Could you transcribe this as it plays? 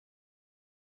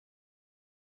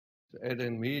Ed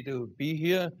and me to be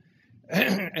here.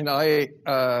 And I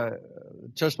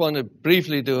just want to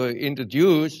briefly to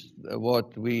introduce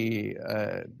what the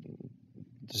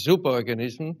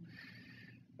superorganism.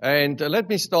 And let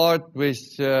me start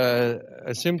with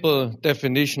a simple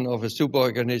definition of a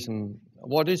superorganism.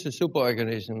 What is a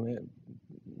superorganism?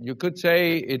 You could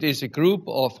say it is a group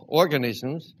of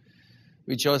organisms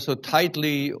which are so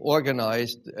tightly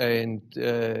organized and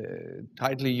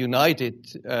tightly united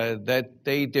that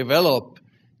they develop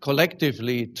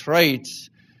collectively traits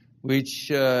which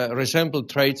resemble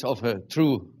traits of a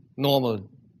true normal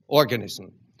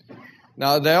organism.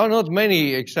 Now, there are not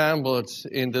many examples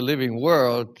in the living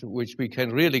world which we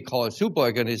can really call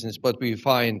superorganisms, but we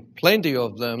find plenty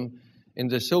of them in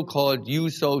the so-called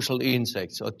eusocial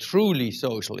insects, or truly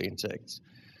social insects.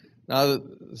 Now,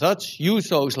 such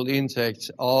eusocial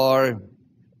insects are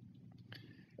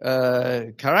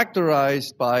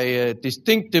characterized by a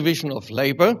distinct division of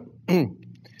labor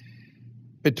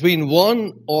between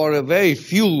one or a very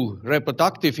few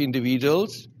reproductive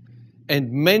individuals and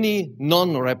many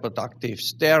non-reproductive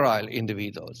sterile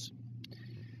individuals.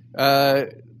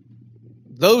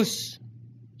 Those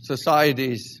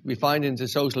societies we find in the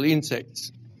social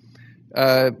insects.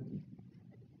 This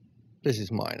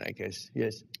is mine, I guess,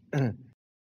 yes.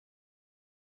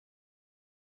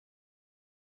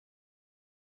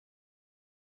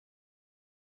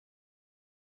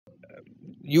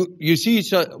 You see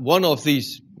one of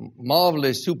these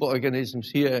marvelous superorganisms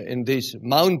here in these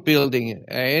mound building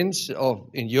ants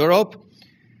in Europe.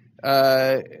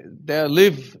 There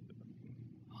live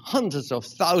hundreds of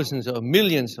thousands or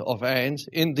millions of ants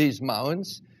in these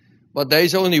mounds, but there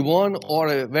is only one or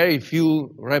a very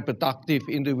few reproductive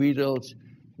individuals,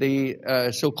 the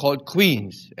so-called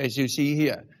queens, as you see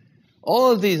here.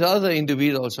 All these other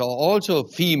individuals are also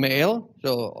female,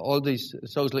 so all these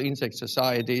social insect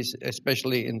societies,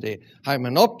 especially in the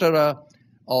Hymenoptera,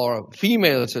 are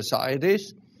female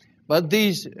societies. But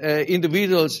these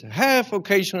individuals have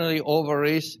occasionally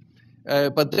ovaries,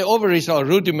 but the ovaries are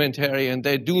rudimentary and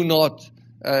they do not,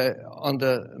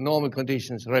 under normal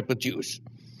conditions, reproduce.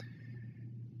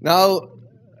 Now,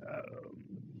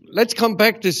 let's come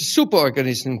back to the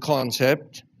superorganism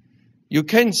concept. You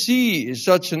can see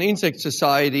such an insect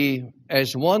society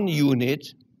as one unit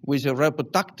with a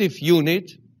reproductive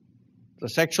unit, the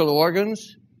sexual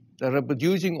organs, the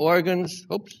reproducing organs,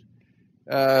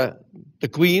 the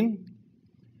queen,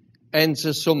 and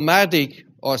the somatic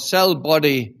or cell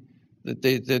body,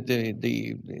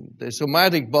 the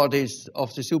somatic bodies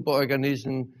of the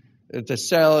superorganism, the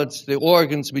cells, the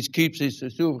organs which keeps this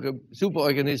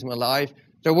superorganism alive,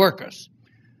 the workers.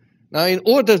 Now, in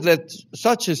order that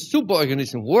such a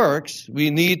superorganism works, we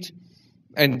need,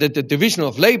 and that the division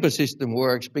of labor system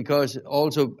works, because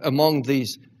also among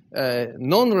these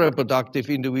non-reproductive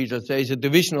individuals, there is a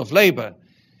division of labor.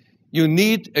 You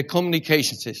need a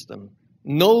communication system.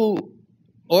 No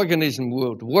organism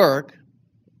would work,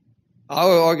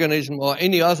 our organism or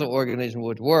any other organism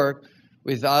would work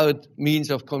without means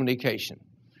of communication.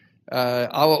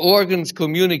 Our organs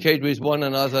communicate with one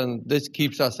another, and this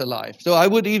keeps us alive. So I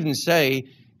would even say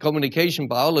communication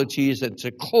biology is at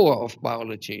the core of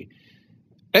biology.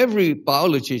 Every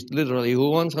biologist, literally, who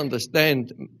wants to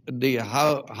understand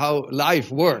how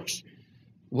life works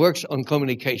on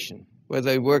communication,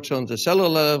 whether it works on the cellular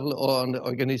level or on the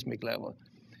organismic level.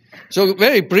 So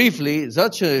very briefly,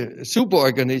 such a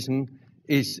superorganism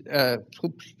is,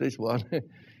 this one,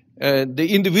 the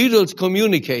individuals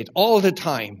communicate all the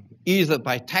time, either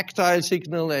by tactile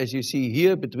signal, as you see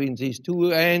here between these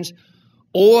two ants,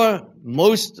 or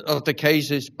most of the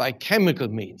cases by chemical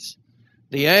means.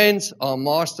 The ants are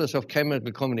masters of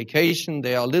chemical communication.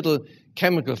 They are little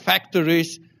chemical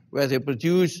factories where they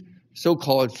produce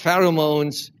so-called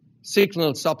pheromones,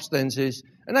 signal substances.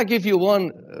 And I give you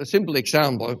one simple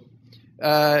example.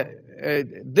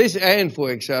 This ant,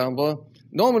 for example,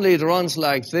 normally it runs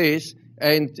like this.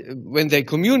 And when they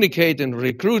communicate and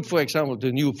recruit, for example,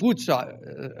 to new food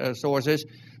sources,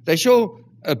 they show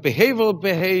a behavioral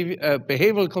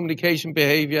communication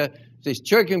behavior, this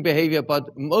jerking behavior,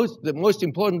 but most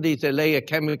importantly, they lay a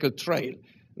chemical trail.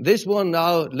 This one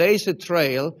now lays a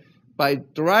trail by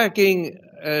dragging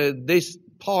this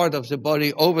part of the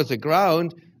body over the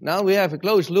ground. Now we have a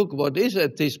close look what is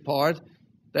at this part.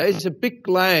 There is a big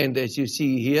gland, as you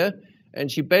see here, and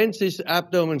she bends this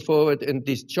abdomen forward and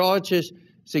discharges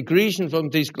secretion from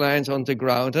these glands on the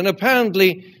ground. And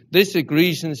apparently, this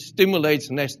secretion stimulates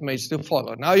nestmates to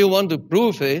follow. Now you want to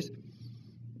prove this.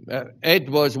 Ed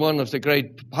was one of the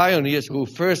great pioneers who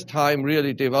first time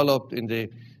really developed in the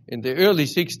early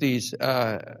 60s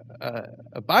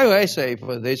a bioassay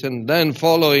for this, and then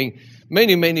following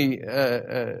many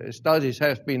studies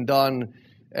have been done,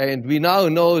 and we now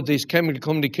know this chemical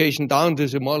communication down to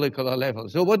the molecular level.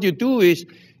 So what you do is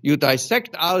you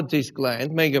dissect out this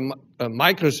gland, make a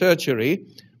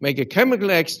microsurgery, make a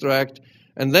chemical extract,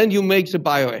 and then you make the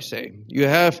bioassay. You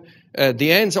have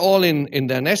the ants all in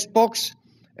their nest box,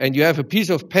 and you have a piece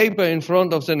of paper in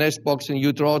front of the nest box, and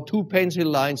you draw 2 pencil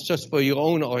lines just for your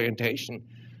own orientation.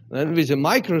 Then with a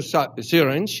micro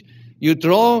syringe, you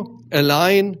draw a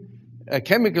line, a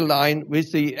chemical line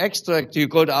with the extract you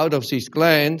got out of this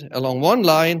gland along one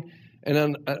line, and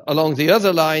then along the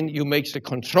other line you make the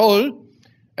control,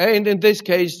 and in this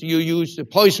case you use the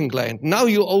poison gland. Now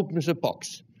you open the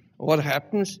box. What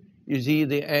happens? You see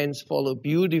the ants follow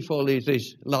beautifully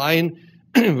this line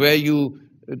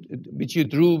which you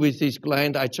drew with this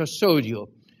gland I just showed you,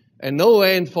 and no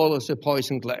ant follows the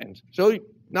poison gland. So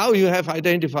now you have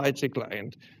identified the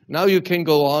gland. Now you can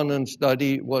go on and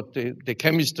study what the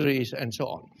chemistry is and so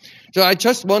on. So I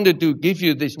just wanted to give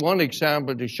you this one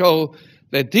example to show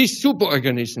that these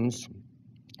superorganisms,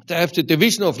 they have the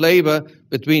division of labor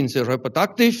between the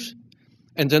reproductive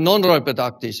and the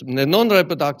non-reproductives. And the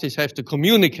non-reproductives have to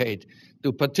communicate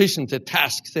to partition the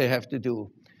tasks they have to do.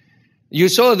 You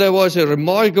saw there was a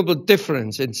remarkable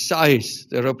difference in size.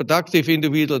 The reproductive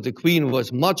individual, the queen,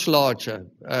 was much larger,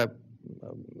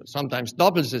 sometimes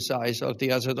double the size of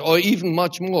the other, or even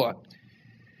much more.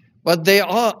 But there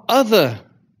are other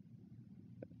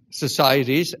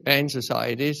societies, ant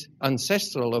societies,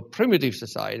 ancestral or primitive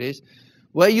societies,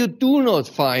 where you do not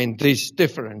find this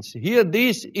difference. Here,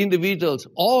 these individuals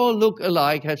all look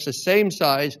alike, have the same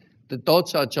size. The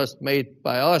dots are just made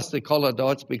by us, the color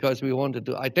dots, because we wanted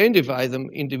to identify them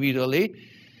individually.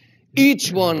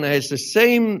 Each one has the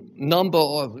same number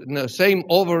of, same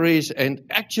ovaries, and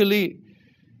actually,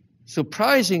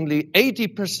 surprisingly,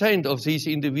 80% of these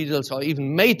individuals are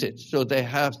even mated. So they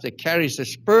carry the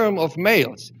sperm of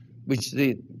males, which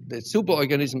the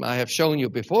superorganism I have shown you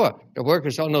before. The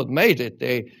workers are not mated.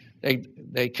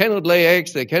 They cannot lay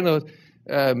eggs. They cannot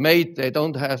mate. They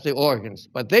don't have the organs.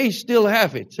 But they still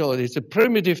have it. So it's a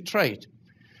primitive trait.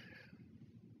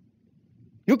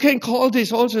 You can call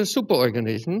this also a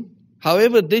superorganism.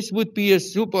 However, this would be a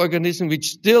superorganism which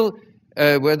still,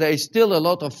 where there is still a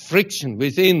lot of friction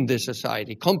within the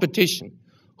society, competition.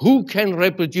 Who can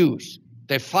reproduce?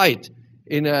 They fight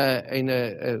in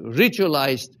a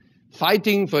ritualized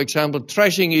fighting, for example,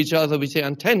 thrashing each other with the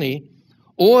antennae,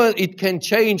 or it can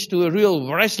change to a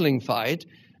real wrestling fight,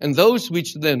 and those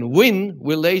which then win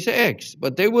will lay the eggs.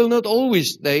 But they will not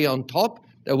always stay on top.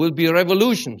 There will be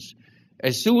revolutions.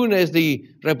 As soon as the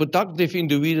reproductive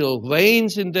individual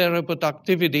wanes in their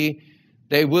reproductivity,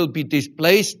 they will be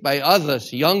displaced by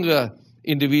others, younger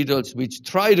individuals, which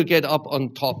try to get up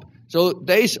on top. So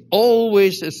there is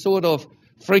always a sort of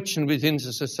friction within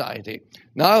the society.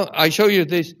 Now, I show you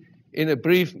this in a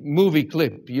brief movie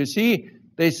clip. You see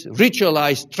this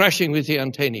ritualized thrashing with the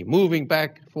antennae, moving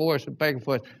back and forth and back and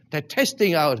forth. They're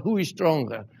testing out who is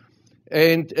stronger.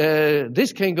 And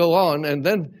this can go on, and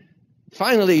then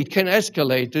finally it can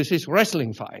escalate to this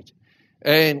wrestling fight.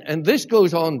 And this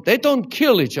goes on. They don't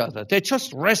kill each other. They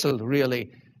just wrestle,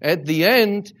 really. At the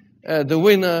end, the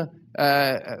winner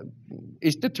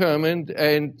is determined,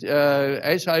 and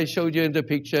as I showed you in the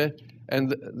picture,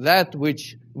 and that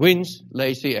which wins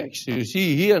lays the eggs. You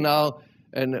see here now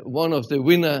and one of the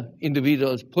winner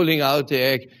individuals pulling out the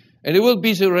egg, and it will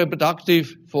be the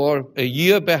reproductive for a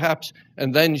year perhaps,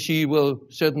 and then she will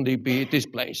certainly be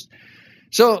displaced.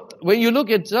 So when you look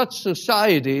at such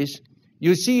societies,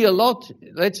 you see a lot.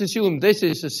 Let's assume this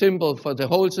is a symbol for the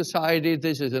whole society,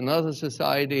 this is another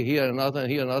society, here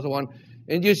another one.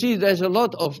 And you see there's a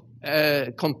lot of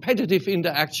competitive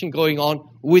interaction going on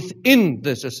within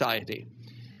the society.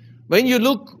 When you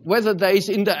look whether there is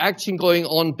interaction going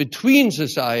on between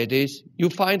societies, you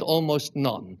find almost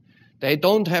none. They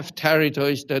don't have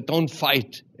territories, they don't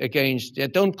fight against, they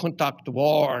don't conduct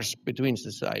wars between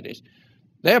societies.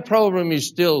 Their problem is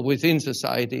still within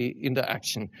society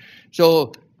interaction.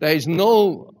 So there is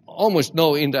almost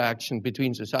no interaction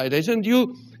between societies. And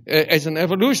you, as an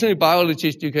evolutionary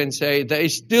biologist, you can say there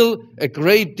is still a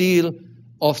great deal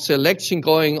of selection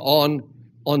going on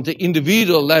the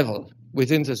individual level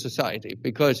within the society,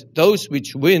 because those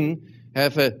which win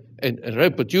and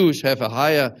reproduce have a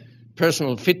higher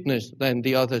personal fitness than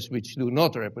the others which do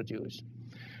not reproduce.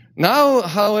 Now,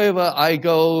 however, I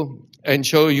go and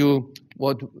show you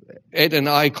what Ed and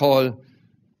I call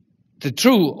the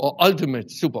true or ultimate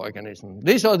superorganism.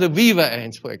 These are the weaver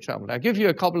ants, for example. I'll give you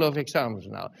a couple of examples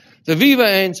now. The weaver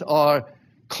ants are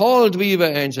called weaver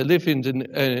ants. They live in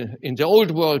the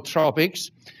old world tropics,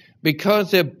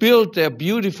 because they build their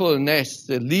beautiful nests,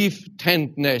 the leaf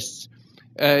tent nests,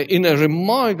 in a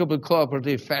remarkable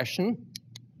cooperative fashion.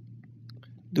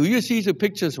 Do you see the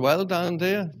pictures well down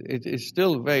there? It is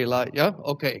still very light, yeah?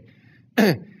 Okay.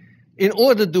 In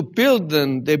order to build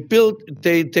them,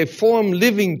 they form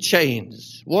living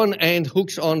chains. One end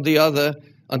hooks on the other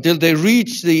until they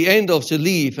reach the end of the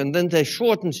leaf, and then they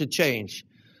shorten the chain.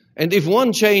 And if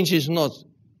one chain is not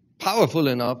powerful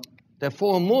enough, they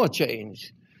form more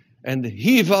chains and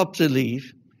heave up the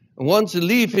leaf. And once the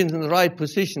leaf is in the right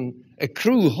position, a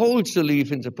crew holds the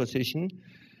leaf in the position,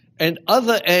 and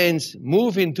other ants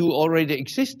move into already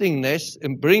existing nests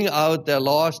and bring out their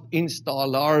last instar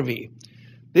larvae.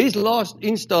 These last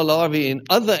instar larvae in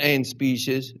other ant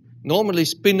species normally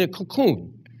spin a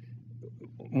cocoon.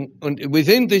 And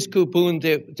within this cocoon,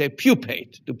 they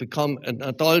pupate to become an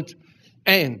adult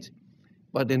ant.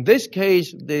 But in this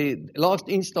case, the last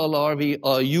instar larvae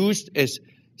are used as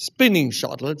spinning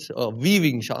shuttles or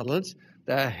weaving shuttles.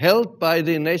 They are held by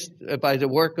the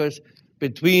workers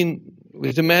with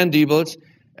the mandibles,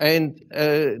 and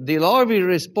the larvae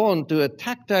respond to a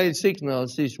tactile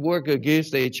signals this worker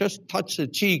gives. They just touch the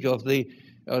cheek of the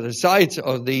sides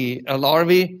of the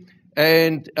larvae,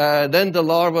 and then the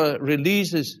larva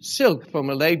releases silk from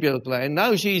a labial gland.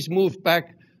 Now she's moved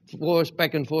back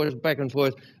and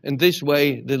forth, and this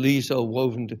way the leaves are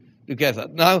woven together.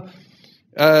 Now,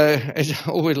 as I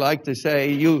always like to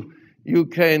say, you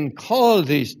can call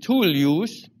this tool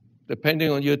use,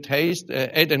 depending on your taste.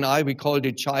 Ed and I, we called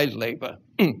it child labor.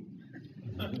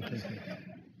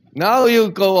 Now you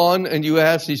go on and you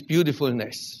have these beautiful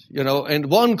nests, and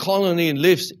one colony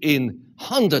lives in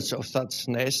hundreds of such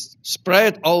nests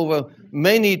spread over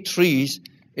many trees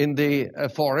in the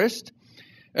forest.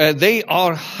 They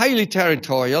are highly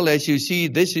territorial. As you see,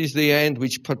 this is the ant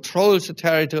which patrols the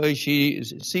territory. She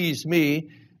sees me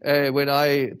when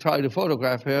I try to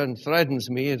photograph her and threatens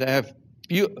me. They have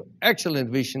excellent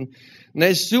vision. And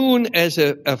as soon as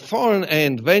a foreign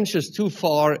ant ventures too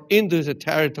far into the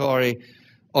territory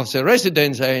of the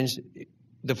resident ants,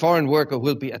 the foreign worker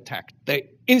will be attacked.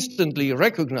 They instantly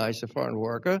recognize the foreign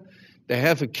worker. They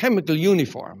have a chemical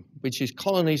uniform, which is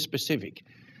colony specific.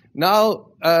 Now,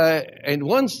 and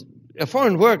once a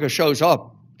foreign worker shows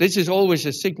up, this is always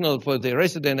a signal for the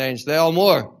resident ants. There are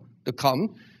more to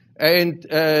come. And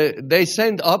they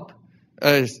send up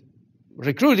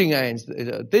recruiting ants.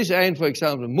 This ant, for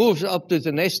example, moves up to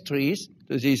the nest trees,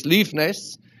 to these leaf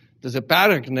nests. There's a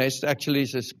barrack nest. Actually,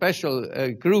 it's a special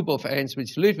group of ants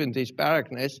which live in these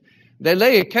barrack nests. They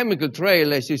lay a chemical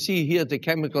trail, as you see here, the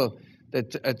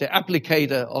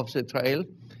applicator of the trail.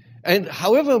 And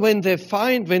however, when they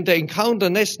encounter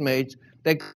nest mates,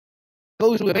 they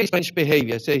go through a very strange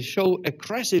behavior. They show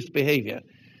aggressive behavior,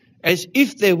 as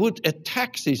if they would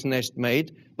attack this nest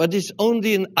mate, but it's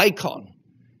only an icon.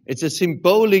 It's a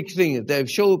symbolic thing. They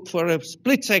show for a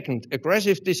split second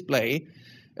aggressive display,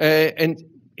 and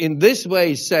in this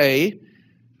way say,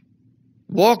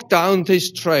 walk down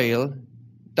this trail,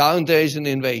 down there is an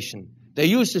invasion. They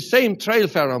use the same trail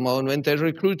pheromone when they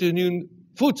recruit new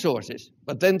food sources,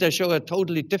 but then they show a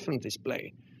totally different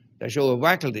display. They show a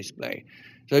waggle display.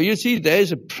 So you see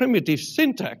there's a primitive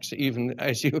syntax, even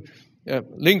as you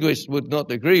linguists would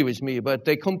not agree with me, but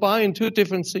they combine two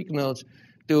different signals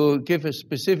to give us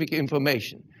specific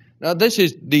information. Now this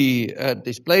is the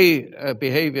display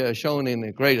behavior shown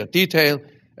in greater detail.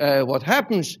 What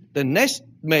happens, the nest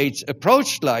mates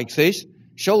approached like this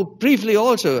show briefly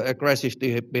also aggressive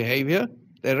behavior.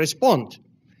 They respond.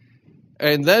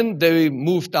 And then they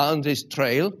move down this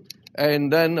trail.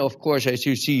 And then, of course, as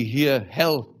you see here,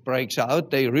 hell breaks out.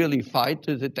 They really fight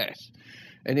to the death.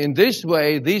 And in this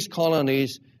way, these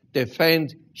colonies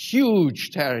defend huge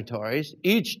territories.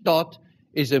 Each dot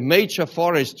is a major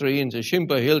forestry in the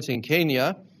Shimba Hills in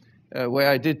Kenya, where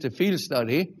I did the field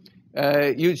study.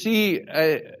 You see,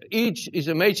 each is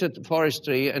a major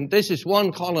forestry, and this is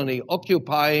one colony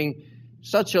occupying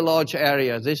such a large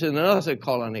area. This is another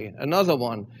colony, another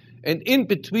one. And in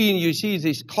between, you see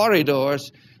these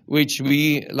corridors, which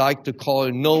we like to call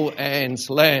no ants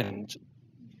land.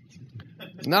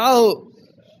 Now,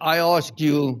 I ask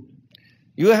you,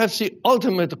 you have the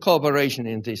ultimate cooperation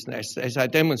in this nest, as I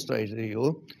demonstrated to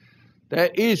you.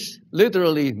 There is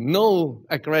literally no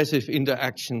aggressive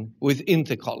interaction within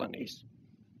the colonies.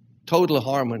 Total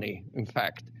harmony, in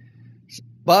fact.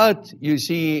 But you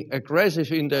see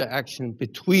aggressive interaction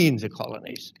between the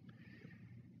colonies.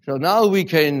 So now we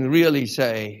can really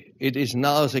say it is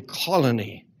now the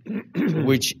colony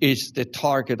which is the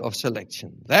target of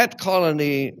selection. That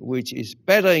colony which is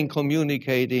better in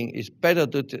communicating, is better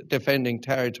at defending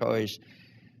territories,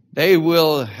 they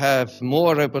will have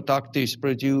more reproductives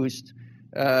produced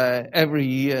every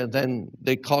year than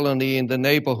the colony in the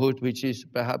neighborhood, which is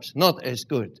perhaps not as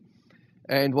good.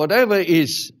 And whatever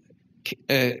is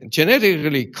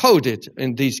genetically coded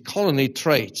in these colony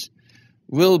traits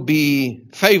will be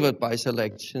favored by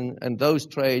selection, and those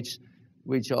traits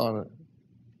which are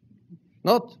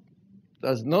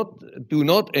do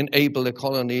not enable the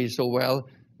colony so well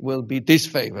will be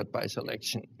disfavored by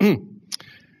selection.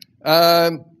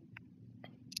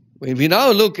 When we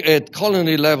now look at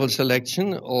colony level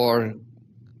selection or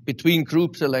between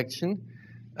group selection,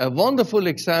 a wonderful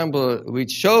example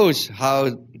which shows how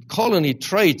colony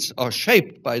traits are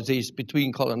shaped by this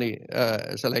between colony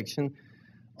selection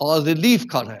are the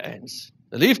leafcutter ants.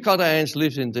 The leafcutter ants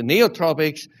live in the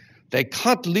neotropics. They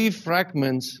cut leaf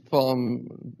fragments from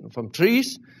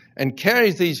trees and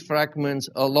carry these fragments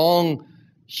along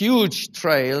huge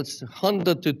trails,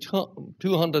 100 to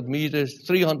 200 meters,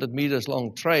 300 meters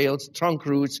long trails, trunk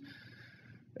roots.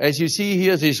 As you see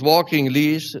here, these walking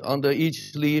leaves, under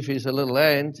each leaf is a little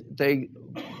ant. They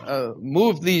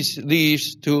move these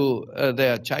leaves to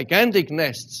their gigantic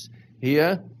nests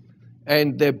here,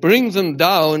 and they bring them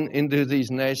down into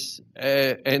these nests,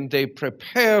 and they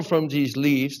prepare from these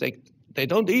leaves. They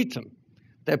don't eat them.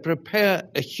 They prepare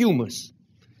a humus,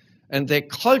 and they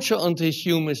culture on this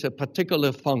humus a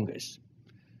particular fungus.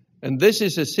 And this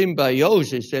is a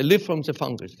symbiosis. They live from the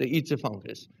fungus. They eat the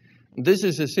fungus. And this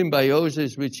is a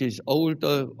symbiosis which is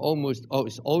older,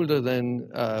 it's older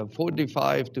than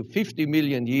 45 to 50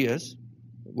 million years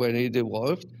when it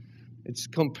evolved. It's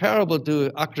comparable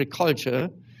to agriculture,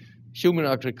 human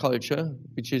agriculture,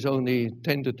 which is only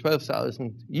 10 to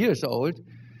 12,000 years old.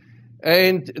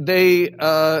 And they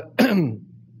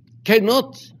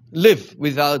cannot live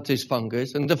without this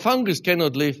fungus, and the fungus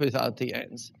cannot live without the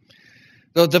ants.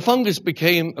 So the fungus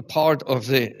became a part of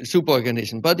the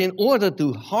superorganism. But in order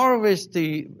to harvest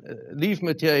the leaf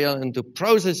material and to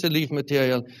process the leaf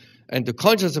material and to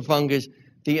culture the fungus,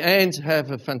 the ants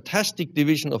have a fantastic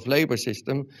division of labor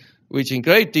system, which in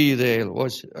great detail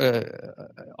was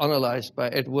analyzed by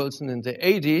Ed Wilson in the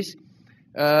 80s.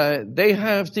 They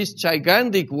have these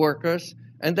gigantic workers,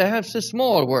 and they have the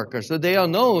small workers. So they are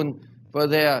known for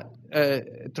their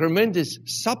tremendous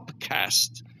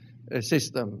subcaste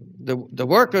system. The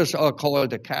workers are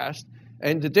called a caste,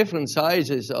 and the different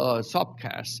sizes are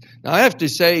subcastes. Now, I have to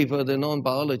say, for the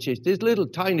non-biologists, this little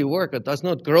tiny worker does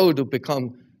not grow to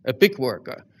become a big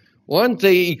worker. Once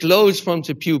they eclose from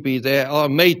the pupae, they are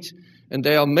made, and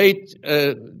they are made,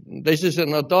 this is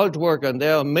an adult worker, and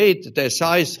they are made, their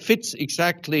size fits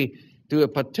exactly to a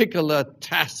particular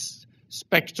task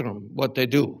spectrum, what they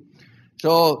do.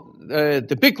 So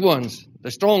the big ones, the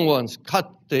strong ones,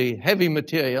 cut the heavy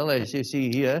material, as you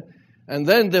see here, and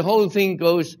then the whole thing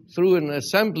goes through an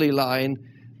assembly line.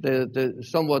 The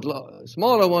somewhat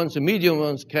smaller ones, the medium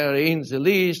ones, carry in the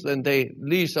leaves, and the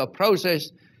leaves are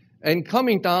processed, and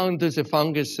coming down to the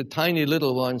fungus, the tiny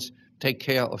little ones take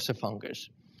care of the fungus.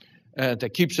 They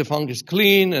keep the fungus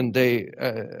clean, and they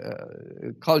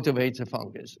cultivate the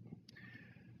fungus.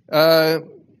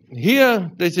 Here,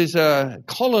 this is a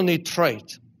colony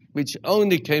trait, which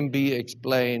only can be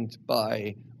explained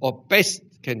by, or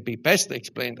can be best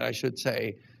explained, I should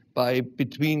say, by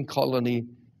between colony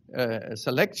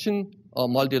selection or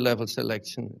multi-level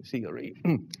selection theory.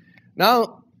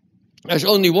 Now, there's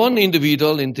only one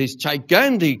individual in this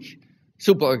gigantic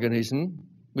superorganism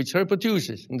which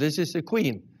reproduces, and this is the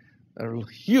queen, a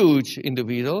huge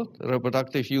individual, a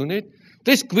reproductive unit.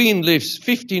 This queen lives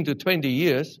 15 to 20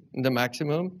 years in the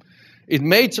maximum. It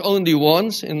mates only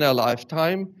once in their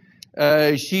lifetime.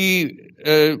 She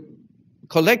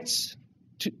collects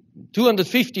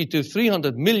 250 to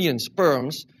 300 million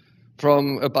sperms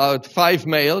from about 5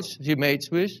 males she mates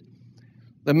with.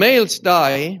 The males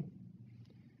die,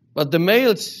 but the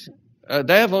males,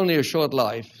 they have only a short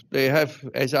life. They have,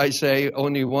 as I say,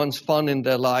 only once fun in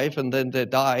their life, and then they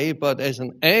die. But as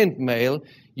an ant male,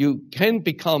 you can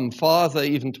become father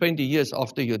even 20 years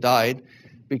after you died,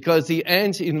 because the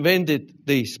ants invented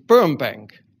the sperm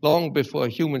bank long before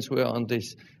humans were on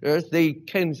this earth. They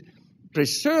can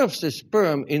preserve the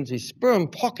sperm in the sperm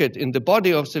pocket in the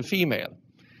body of the female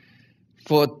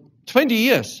for 20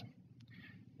 years.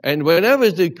 And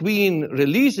whenever the queen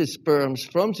releases sperms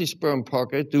from the sperm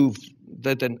pocket to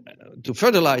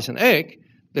fertilize an egg,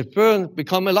 the sperm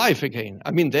become alive again.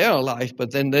 I mean, they are alive,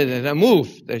 but then they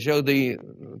move. They show the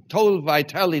total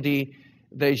vitality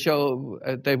they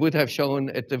would have shown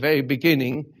at the very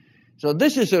beginning. So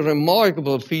this is a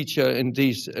remarkable feature in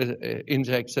these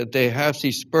insects, that they have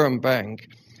this sperm bank.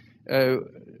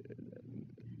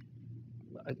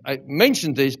 I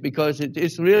mention this because it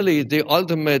is really the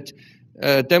ultimate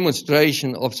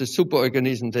demonstration of the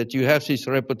superorganism, that you have this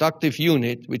reproductive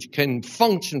unit which can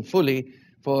function fully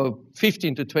for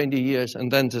 15 to 20 years,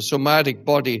 and then the somatic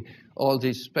body, all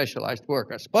these specialized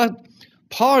workers. But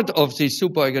part of this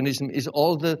superorganism is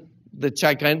all the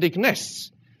gigantic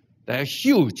nests. They're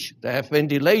huge. They have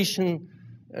ventilation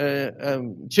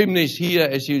chimneys here,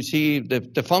 as you see.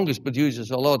 The fungus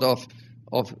produces a lot of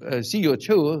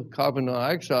CO2, carbon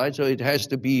dioxide, so it has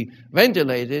to be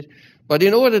ventilated. But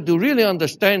in order to really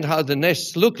understand how the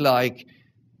nests look like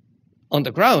on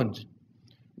the ground,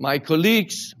 my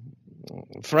colleagues,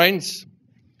 friends,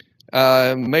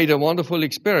 made a wonderful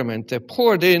experiment. They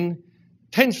poured in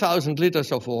 10,000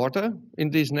 liters of water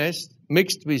in this nest,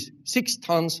 mixed with 6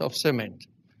 tons of cement.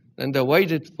 And they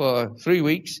waited for 3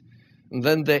 weeks, and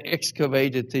then they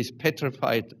excavated this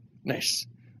petrified nest.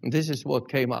 And this is what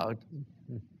came out.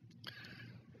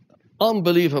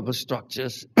 Unbelievable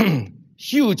structures,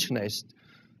 huge nest,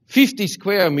 50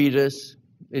 square meters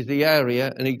is the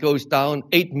area, and it goes down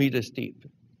 8 meters deep.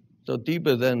 So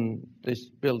deeper than this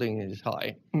building is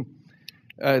high.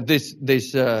 This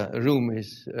room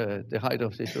is the height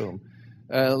of this room.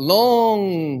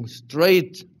 Long,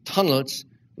 straight tunnels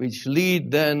which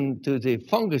lead then to the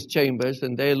fungus chambers,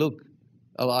 and they look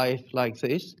alive like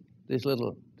this.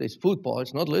 These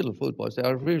footballs, not little footballs, they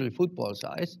are really football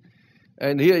size.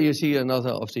 And here you see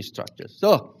another of these structures.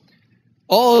 So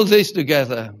all this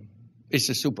together is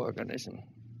a superorganism.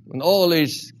 And all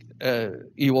is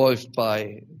evolved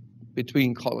by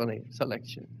between colony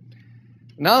selection.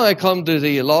 Now I come to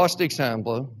the last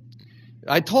example.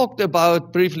 I talked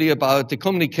briefly about the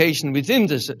communication within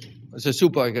the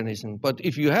superorganism. But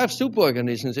if you have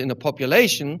superorganisms in a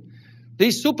population,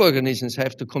 these superorganisms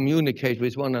have to communicate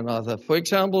with one another. For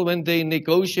example, when they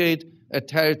negotiate a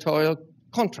territorial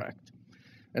contract.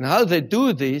 And how they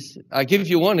do this, I give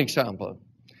you one example.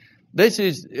 This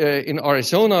is in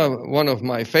Arizona, one of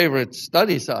my favorite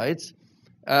study sites,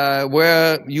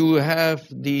 where you have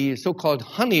the so-called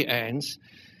honey ants.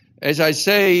 As I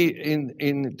say,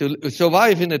 to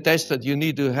survive in a desert, you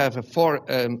need to have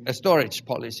a storage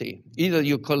policy. Either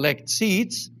you collect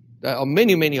seeds, there are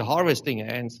many, many harvesting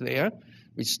ants there,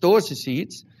 which stores the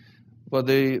seeds for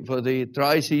the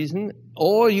dry season,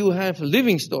 or you have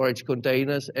living storage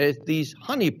containers as these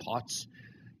honey pots.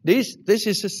 This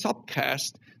is a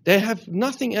subcaste. They have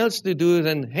nothing else to do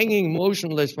than hanging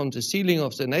motionless from the ceiling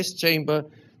of the nest chamber.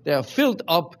 They are filled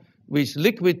up with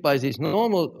liquid by these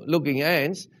normal-looking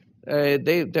ants.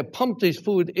 They pump this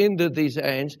food into these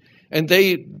ants, and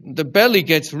the belly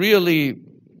gets really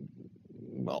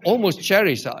almost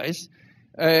cherry size.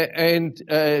 And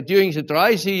during the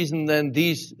dry season, then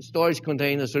these storage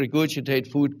containers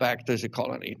regurgitate food back to the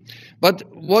colony. But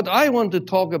what I want to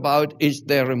talk about is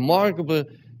their remarkable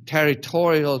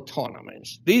territorial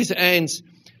tournaments. These ants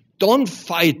don't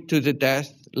fight to the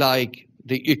death like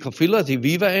the Ecophylla, the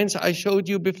weaver ants I showed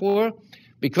you before,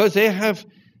 because they have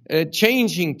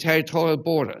changing territorial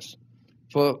borders.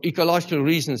 For ecological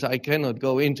reasons, I cannot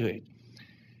go into it.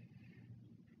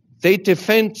 They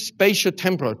defend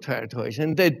spatio-temporal territories,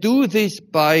 and they do this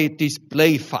by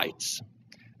display fights.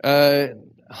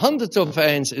 Hundreds of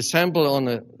ants assemble on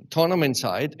a tournament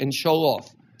site and show off.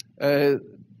 It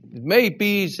may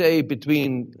be, say,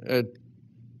 between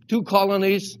 2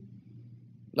 colonies,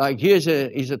 like here's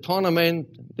a tournament,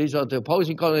 these are the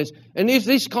opposing colonies, and if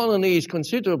this colony is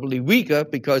considerably weaker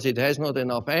because it has not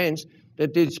enough ants, the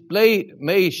display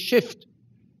may shift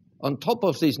on top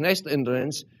of this nest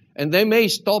entrance, and they may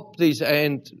stop this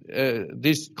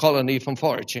colony from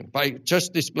foraging by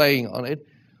just displaying on it.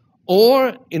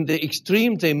 Or in the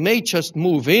extreme, they may just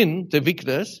move in, the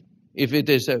victors, if it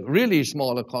is a really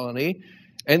smaller colony,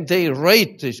 and they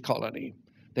raid this colony.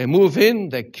 They move in,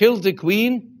 they kill the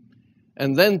queen,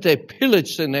 and then they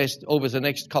pillage the nest over the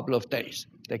next couple of days.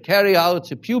 They carry out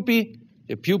the pupae.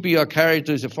 The pupae are carried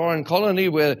to the foreign colony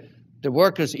where the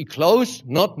workers eclose,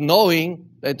 not knowing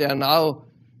that they are now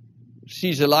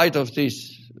see the light of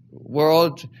this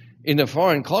world in a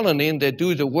foreign colony, and they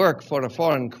do the work for a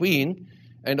foreign queen.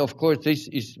 And of course, this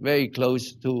is very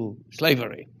close to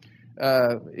slavery.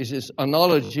 It is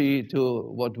analogy to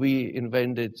what we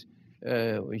invented,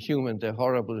 human, the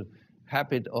horrible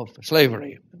habit of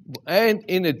slavery. And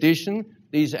in addition,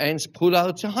 these ants pull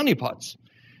out the honeypots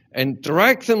and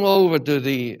drag them over to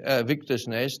the victor's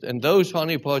nest, and those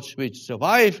honeypots which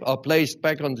survive are placed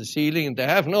back on the ceiling, and they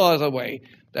have no other way.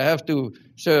 They have to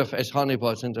serve as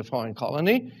honeypots in the foreign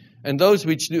colony, and those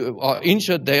which are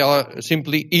injured, they are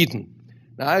simply eaten.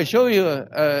 Now, I'll show you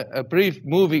a brief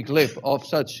movie clip of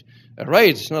such a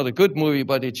raid. It's not a good movie,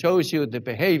 but it shows you the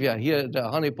behavior. Here, the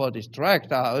honeypot is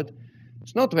dragged out.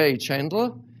 It's not very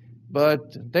gentle,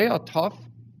 but they are tough.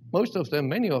 Most of them,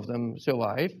 many of them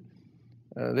survive.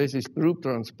 This is group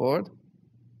transport.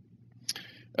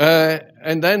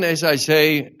 And then, as I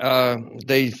say,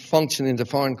 they function in the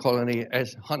foreign colony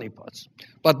as honeypots.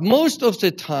 But most of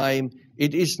the time,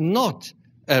 it is not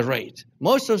a raid.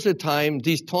 Most of the time,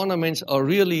 these tournaments are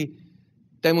really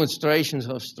demonstrations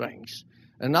of strength.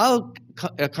 And now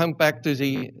I come back to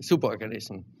the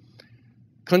superorganism.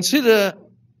 Consider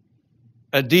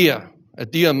a deer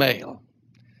male,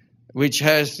 which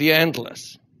has the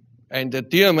antlers. And the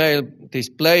deer male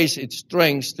displays its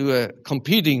strength to a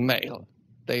competing male.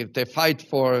 They fight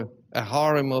for a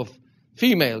harem of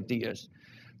female deers.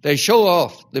 They show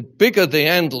off. The bigger the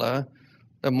antler,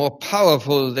 the more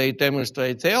powerful they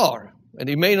demonstrate they are. And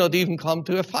it may not even come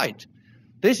to a fight.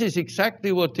 This is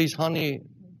exactly what these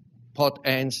honeypot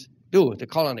ants do, the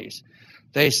colonies.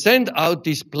 They send out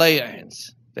display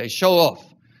ants. They show off.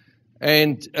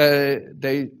 And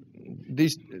during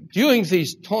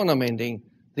this tournamenting,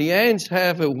 the ants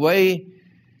have a way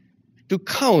to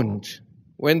count.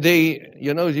 When they,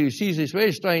 you see this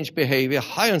very strange behavior,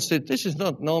 high on stick, this is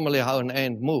not normally how an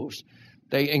ant moves.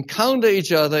 They encounter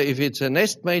each other. If it's a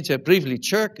nestmate, they briefly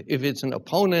jerk. If it's an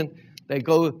opponent, they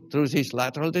go through this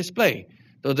lateral display.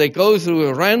 So they go through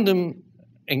a random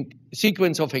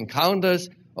sequence of encounters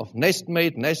of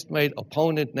nestmate,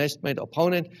 opponent,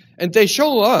 and they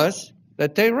show us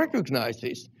that they recognize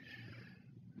this.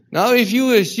 Now, if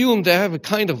you assume they have a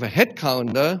kind of a head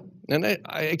counter, and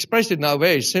I express it now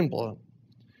very simple,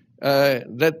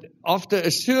 that after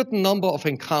a certain number of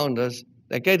encounters,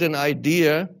 they get an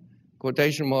idea,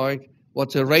 quotation mark,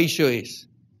 what the ratio is.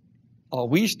 Are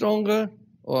we stronger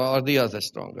or are the others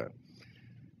stronger?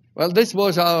 Well, this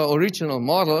was our original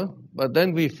model, but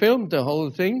then we filmed the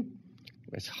whole thing.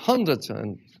 It's hundreds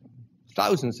and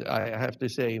thousands, I have to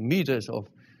say, meters of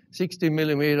 60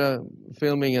 millimeter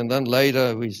filming, and then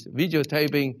later with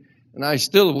videotaping. And I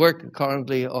still work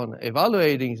currently on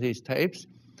evaluating these tapes.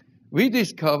 We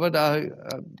discovered, I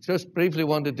just briefly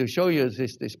wanted to show you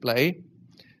this display.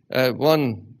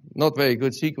 One not very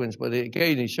good sequence, but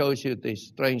again, it shows you this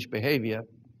strange behavior.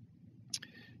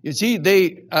 You see,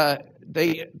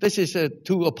 this is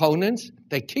two opponents.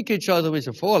 They kick each other with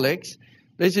the forelegs.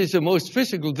 This is the most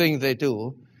physical thing they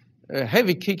do.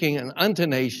 Heavy kicking and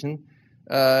antenation.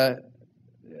 I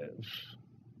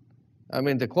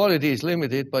mean, the quality is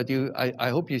limited, but I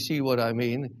hope you see what I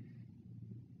mean.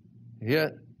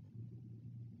 Here.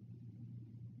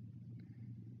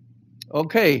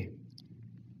 Okay.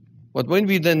 But when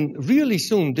we then really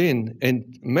zoomed in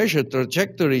and measured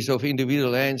trajectories of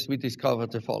individual ants, we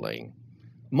discovered the following.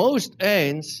 Most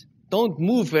ants don't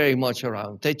move very much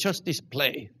around. They just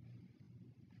display,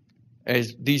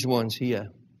 as these ones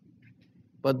here.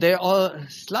 But there are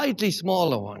slightly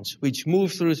smaller ones which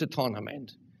move through the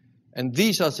tournament. And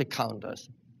these are the counters.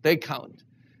 They count.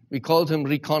 We call them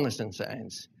reconnaissance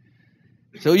ants.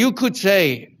 So you could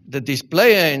say the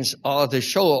display ants are the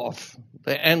show-off,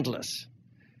 the antlers.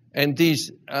 And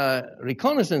these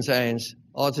reconnaissance ants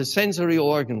are the sensory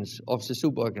organs of the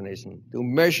superorganism to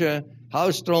measure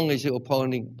how strong is the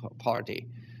opposing party.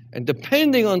 And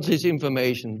depending on this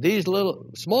information, these little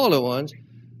smaller ones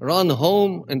run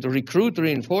home and recruit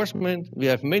reinforcement. We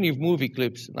have many movie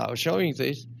clips now showing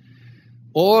this.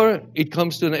 Or it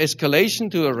comes to an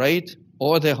escalation to a raid,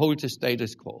 or they hold the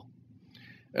status quo.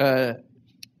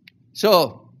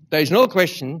 So there's no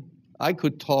question. I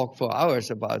could talk for hours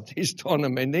about this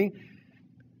tournamenting,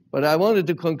 but I wanted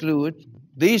to conclude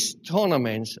these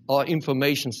tournaments are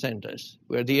information centers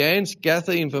where the ants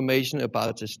gather information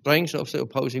about the strengths of the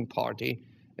opposing party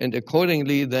and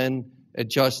accordingly then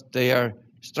adjust their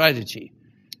strategy.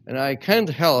 And I can't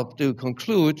help to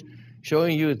conclude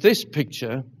showing you this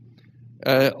picture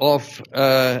of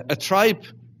a tribe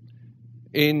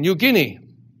in New Guinea.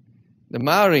 The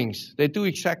Maorings, they do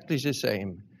exactly the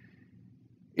same.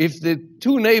 If the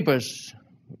two neighbors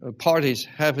parties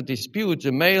have a dispute,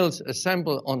 the males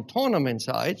assemble on tournament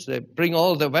sites, they bring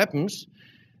all their weapons,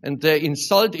 and they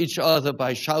insult each other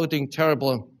by shouting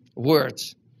terrible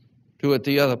words toward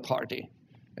the other party.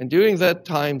 And during that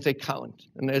time, they count.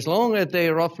 And as long as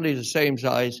they're roughly the same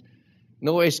size,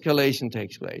 no escalation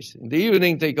takes place. In the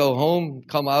evening, they go home,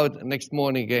 come out, and next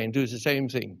morning again, do the same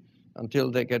thing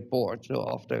until they get bored, so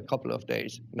after a couple of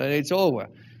days. Then it's over.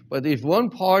 But if one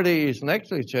party is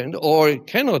negligent or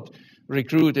cannot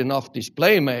recruit enough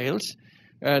display males,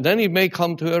 then it may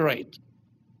come to a raid.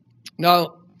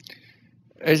 Now,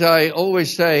 as I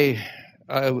always say,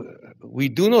 we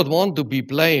do not want to be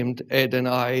blamed, Ed and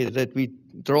I, that we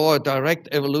draw a direct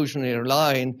evolutionary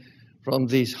line from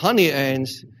these honey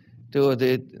ants to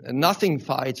the nothing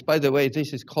fights. By the way,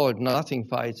 this is called nothing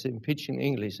fights in Pidgin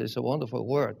English. It's a wonderful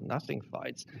word, nothing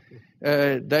fights.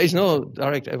 There is no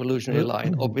direct evolutionary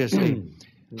line, obviously.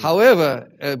 However,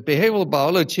 behavioral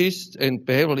biologists and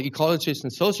behavioral ecologists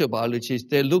and sociobiologists,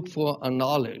 they look for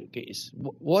analogies.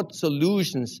 What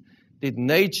solutions did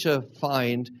nature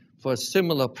find for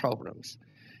similar problems?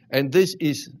 And this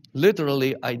is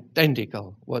literally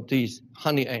identical what these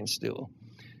honey ants do.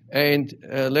 And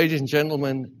ladies and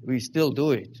gentlemen, we still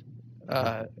do it.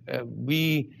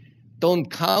 We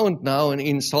don't count now and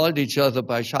insult each other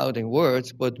by shouting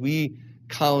words, but we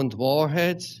count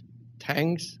warheads,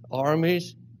 tanks,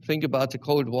 armies. Think about the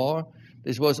Cold War.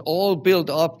 This was all built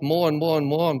up more and more and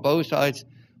more on both sides,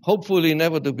 hopefully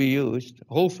never to be used,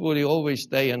 hopefully always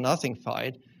stay a nothing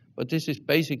fight. But this is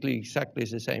basically exactly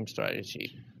the same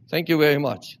strategy. Thank you very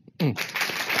much.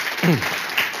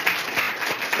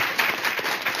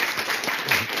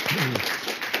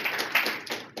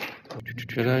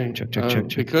 Should I check?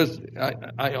 Because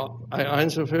I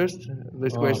answer first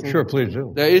this question. Sure, please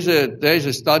do. There is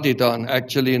a study done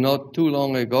actually not too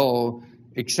long ago,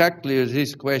 exactly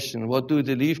this question: what do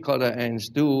the leafcutter ants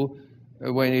do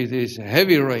when it is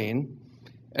heavy rain?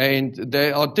 And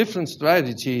there are different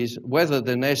strategies, whether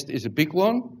the nest is a big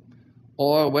one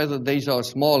or whether these are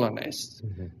smaller nests.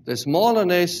 Mm-hmm. The smaller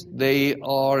nests, they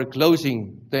are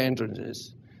closing the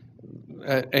entrances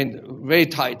and very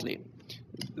tightly.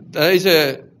 They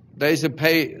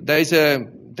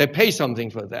pay something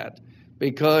for that,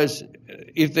 because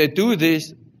if they do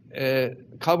this,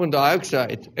 carbon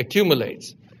dioxide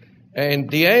accumulates. And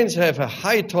the ants have a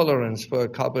high tolerance for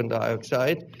carbon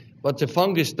dioxide, but the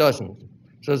fungus doesn't.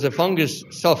 So the fungus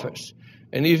suffers.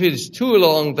 And if it's too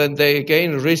long, then they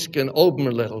again risk and open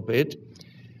a little bit.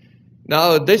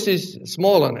 Now, this is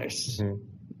smaller nests. Mm-hmm.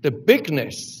 The big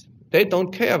nests, they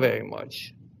don't care very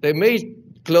much. They may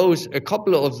close a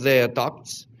couple of their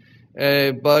ducts, which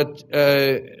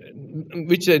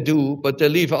they do, but they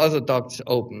leave other ducts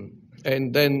open.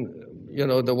 And then,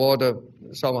 the water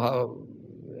somehow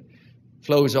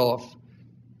flows off.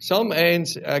 Some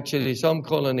ants, actually, some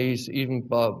colonies even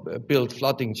build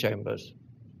flooding chambers,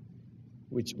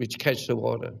 which catch the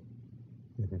water.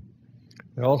 Mm-hmm.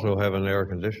 They also have an air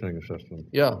conditioning system.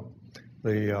 Yeah.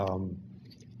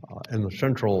 In the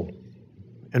central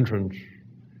entrance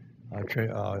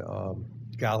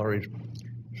galleries,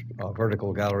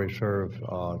 vertical galleries serve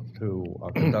to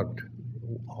conduct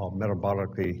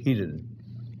metabolically heated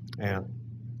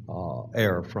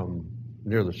air from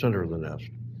near the center of the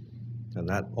nest. And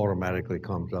that automatically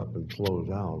comes up and slows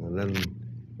down. And then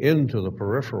into the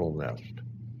peripheral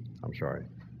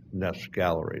nest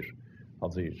galleries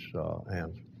of these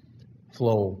ants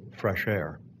flow fresh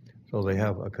air. So they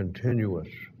have a continuous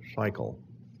cycle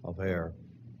of air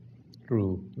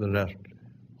through the nest,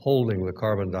 holding the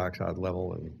carbon dioxide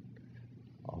level and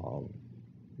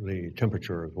the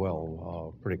temperature as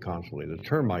well pretty constantly. The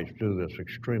termites do this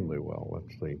extremely well.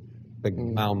 It's the big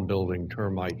mound-building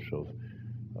termites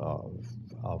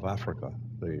of Africa,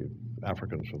 the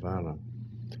African savanna,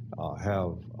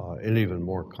 have an even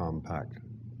more compact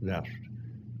nest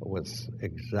with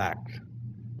exact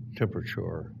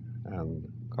temperature and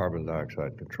carbon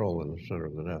dioxide control in the center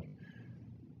of the nest.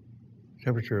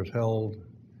 Temperature is held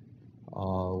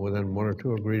within 1 or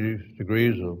 2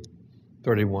 degrees of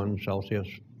 31 Celsius,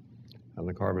 and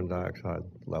the carbon dioxide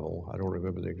level, I don't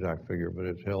remember the exact figure, but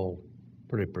it's held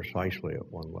pretty precisely at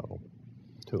one level,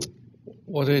 2.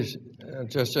 What is,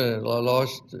 just a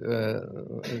last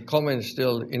comment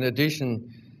still, in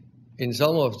addition, in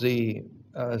some of the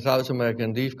South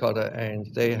American leafcutter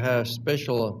ants, they have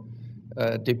special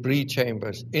debris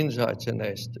chambers inside the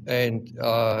nest. And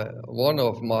one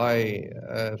of my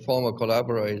former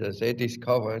collaborators, they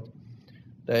discovered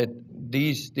that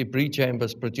these debris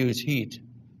chambers produce heat.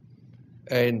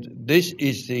 And this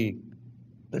is the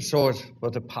source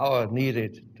for the power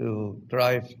needed to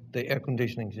drive the air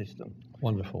conditioning system.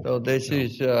 Wonderful. So this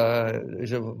is a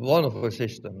wonderful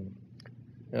system.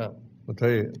 Yeah. I'll tell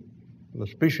you, the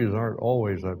species aren't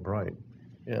always that bright.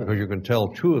 Yeah. Because you can tell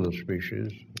 2 of the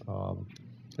species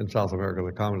in South America,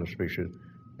 the commonest species,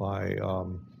 by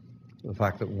the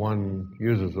fact that one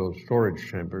uses those storage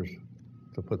chambers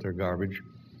to put their garbage,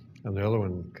 and the other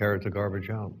one carries the garbage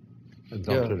out and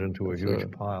dumps it into a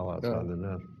huge pile outside the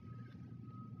nest.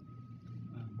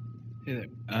 Hey there.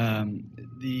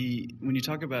 When you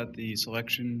talk about the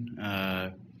selection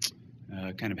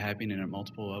kind of happening at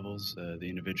multiple levels, the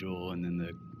individual and then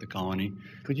the colony.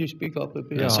 Could you speak up a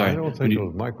bit? Yeah, sorry. I don't think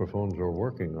those microphones are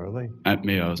working, are they?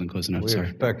 Maybe I wasn't close enough. We Sorry.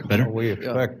 expect Better? We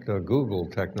expect Google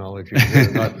technology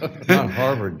here, not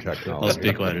Harvard technology. I'll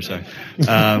speak later. Sorry.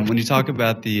 When you talk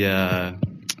about the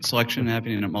selection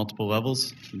happening at multiple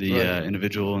levels, the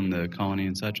individual and the colony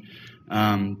and such,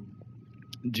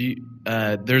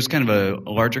 there's kind of a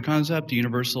larger concept,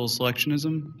 universal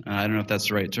selectionism. I don't know if that's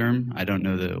the right term. I don't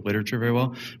know the literature very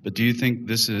well. But do you think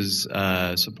this is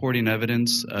supporting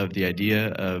evidence of the idea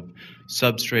of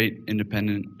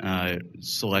substrate-independent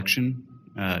selection,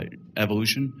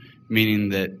 evolution, meaning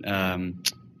that,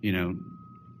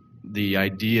 the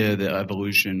idea that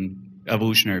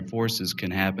evolutionary forces can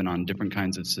happen on different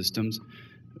kinds of systems,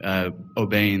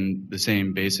 obeying the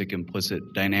same basic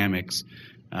implicit dynamics?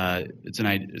 It's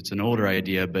an older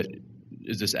idea, but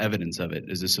is this evidence of it?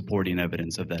 Is this supporting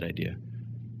evidence of that idea?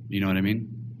 You know what I mean?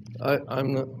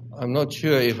 I'm not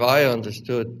sure if I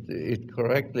understood it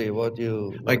correctly.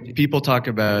 People talk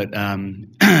about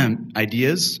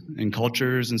ideas and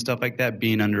cultures and stuff like that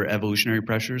being under evolutionary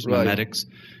pressures, mimetics,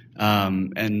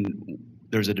 and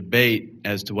there's a debate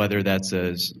as to whether that's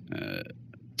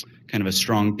kind of a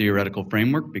strong theoretical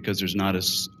framework, because there's not a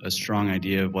strong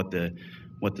idea of what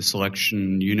the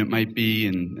selection unit might be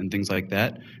and things like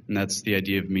that. And that's the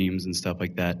idea of memes and stuff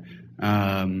like that.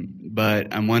 But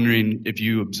I'm wondering if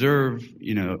you observe,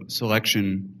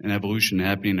 selection and evolution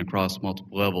happening across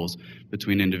multiple levels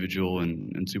between individual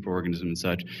and superorganism and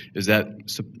such, is that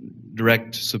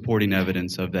direct supporting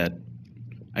evidence of that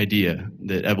idea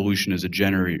that evolution is a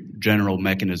general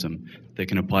mechanism that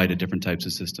can apply to different types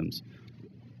of systems?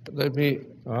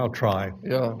 I'll try.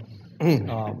 Yeah.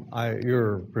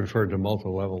 You're referred to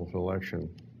multi-level selection,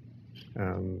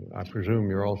 and I presume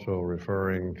you're also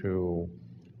referring to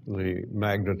the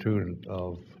magnitude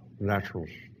of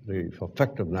the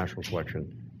effective natural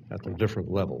selection at the different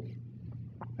levels.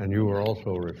 And you were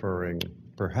also referring,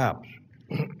 perhaps,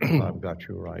 if I've got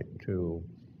you right, to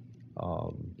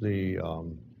the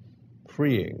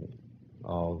freeing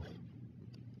of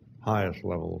highest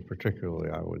levels,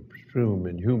 particularly, I would presume,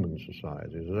 in human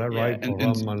societies. Is that right,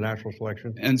 from natural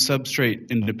selection? And substrate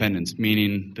independence,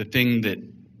 meaning the thing that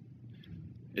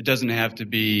it doesn't have to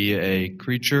be a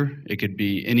creature. It could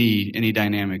be any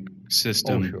dynamic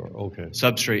system. Oh, sure. Okay.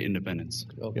 Substrate independence.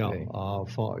 Okay. Yeah,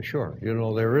 sure.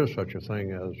 There is such a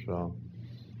thing as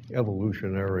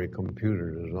evolutionary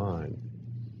computer design,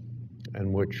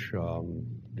 in which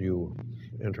you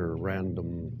enter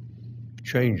random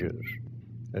changes.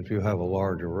 If you have a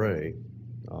large array,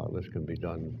 this can be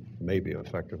done maybe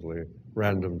effectively,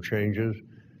 random changes,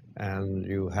 and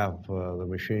you have the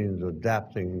machines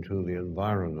adapting to the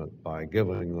environment by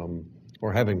giving them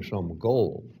or having some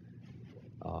goal,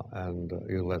 and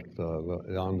you let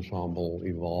the ensemble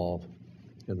evolve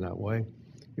in that way.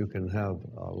 You can have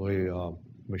the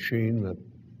machine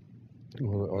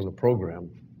or the program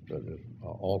that is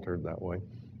altered that way,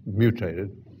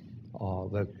 mutated,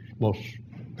 that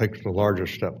takes the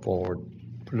largest step forward,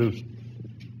 produce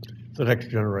the next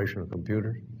generation of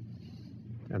computers,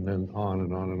 and then on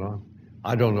and on and on.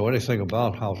 I don't know anything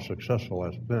about how successful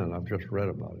that's been. I've just read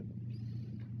about it.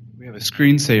 We have a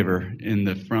screensaver in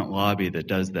the front lobby that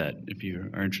does that, if you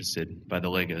are interested, by the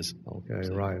Legos. Okay,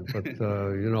 right. But,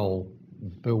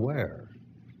 beware.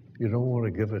 You don't want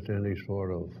to give it any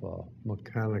sort of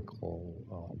mechanical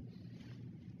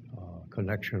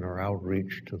connection or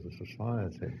outreach to the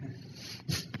society.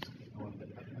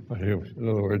 In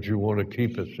other words, you want to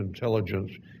keep its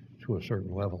intelligence to a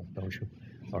certain level, don't you?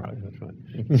 All right, that's fine.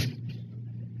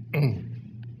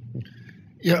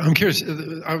 Yeah, I'm curious.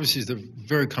 Obviously, there are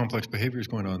very complex behaviors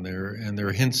going on there, and there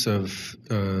are hints of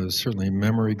certainly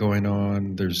memory going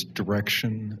on. There's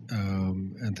direction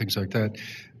and things like that.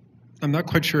 I'm not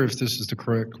quite sure if this is the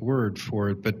correct word for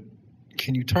it, but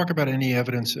can you talk about any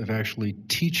evidence of actually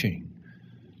teaching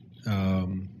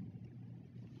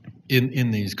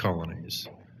in these colonies,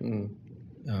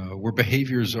 where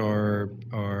behaviors are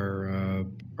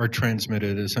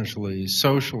transmitted essentially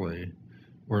socially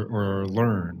or are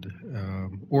learned,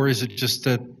 or is it just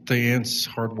that the ant's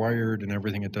hardwired and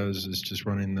everything it does is just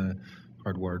running the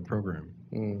hardwired program?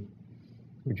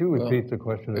 Would you repeat the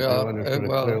question? It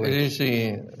is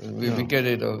we get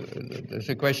it. There's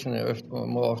a question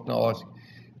more often asked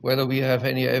whether we have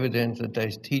any evidence that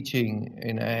there's teaching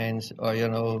in ants or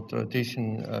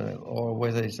tradition, or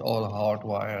whether it's all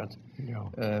hardwired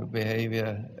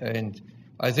behavior. And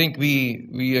I think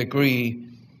we agree.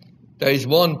 There is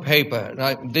one paper.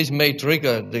 This may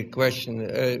trigger the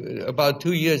question. About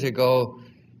 2 years ago,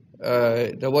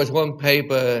 there was one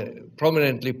paper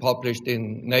prominently published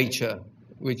in Nature,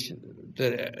 which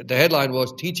the headline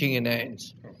was Teaching in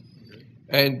Ants.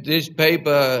 And this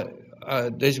paper,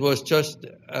 this was just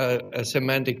a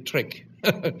semantic trick.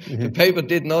 The paper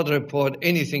did not report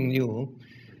anything new.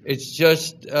 It's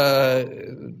just,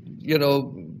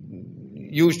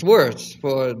 used words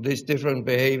for this different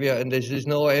behavior, and there is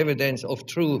no evidence of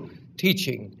true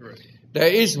teaching. Right.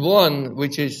 There is one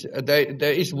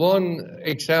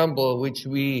example which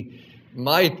we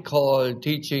might call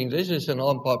teaching. This is an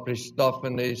unpublished stuff,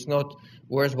 and it's not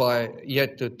worthwhile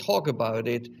yet to talk about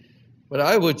it. But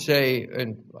I would say,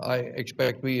 and I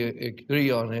expect we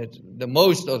agree on it, the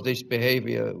most of this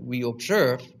behavior we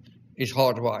observe is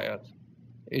hardwired.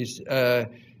 It's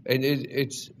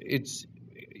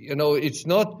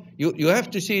not. You have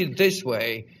to see it this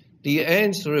way. The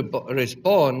ants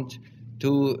respond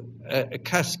to a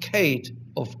cascade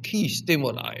of key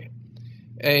stimuli,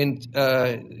 and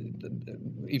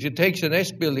if you take the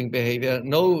nest building behavior,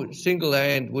 no single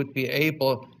ant would be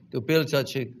able to build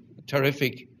such a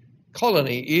terrific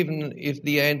colony, even if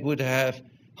the ant would have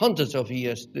hundreds of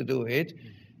years to do it.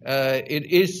 It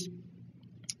is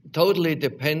totally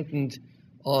dependent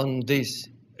on this.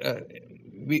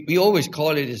 We always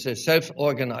call it as a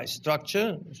self-organized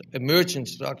structure, emergent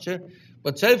structure,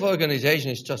 but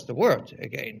self-organization is just a word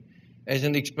again. As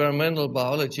an experimental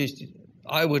biologist,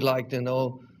 I would like to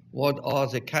know what are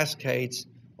the cascades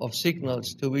of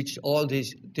signals to which all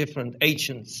these different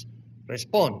agents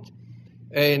respond.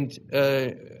 And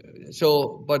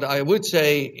but I would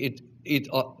say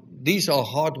these are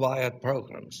hardwired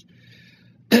programs.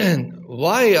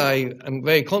 Why I am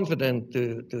very confident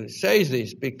to say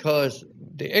this, because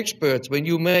the experts, when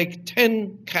you make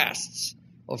 10 casts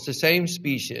of the same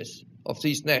species of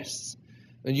these nests,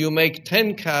 and you make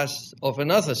 10 casts of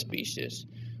another species,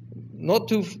 not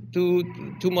too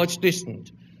much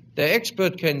distant, the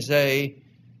expert can say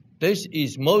this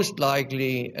is most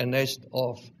likely a nest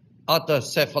of Otter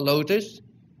cephalotes,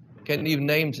 can even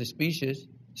name the species,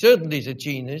 certainly the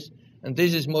genus, and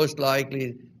this is most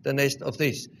likely the nest of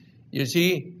this. You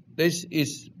see, this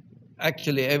is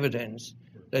actually evidence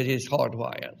that is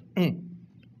hardwired.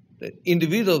 The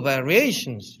individual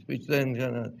variations, which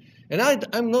then,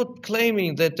 I'm not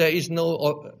claiming that there is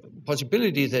no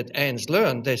possibility that ants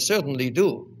learn. They certainly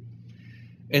do.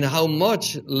 And how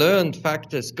much learned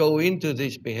factors go into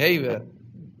this behavior,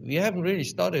 we haven't really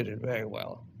studied it very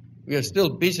well. We are still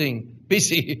busy.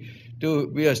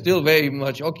 We are still very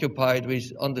much occupied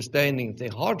with understanding the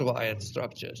hardwired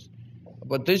structures.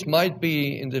 But this might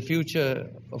be in the future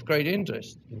of great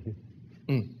interest.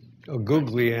 A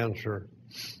googly answer,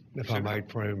 if I might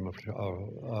create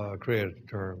a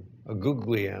term, a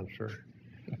googly answer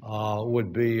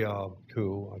would be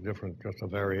to just a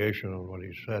variation on what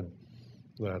he said,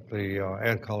 that the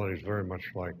ant colony is very much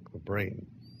like the brain,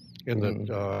 in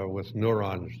that with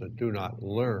neurons that do not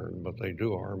learn, but they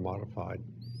are modified.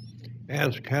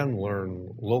 Ants can learn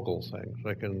local things.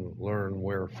 They can learn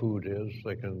where food is.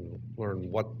 They can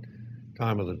learn what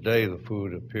time of the day the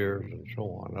food appears and so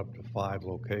on, up to 5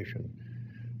 locations.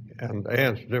 And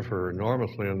ants differ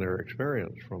enormously in their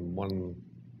experience from one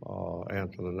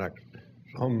ant to the next.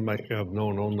 Some may have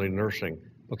known only nursing,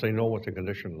 but they know what the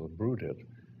condition of the brood is.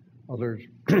 Others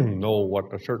know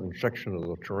what a certain section of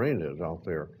the terrain is out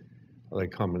there. They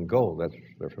come and go.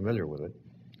 They're familiar with it.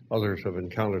 Others have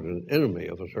encountered an enemy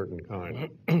of a certain kind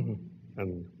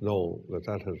and know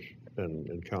that has been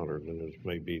encountered and is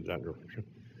maybe that direction.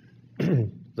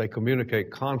 They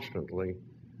communicate constantly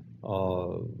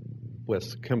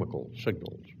with chemical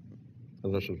signals.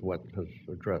 And this is what has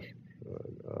addressed,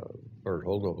 Bert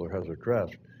Holldobler has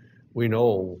addressed. We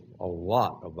know a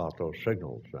lot about those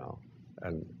signals now.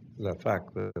 And the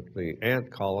fact that the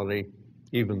ant colony,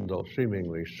 even though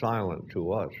seemingly silent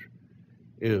to us,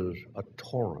 is a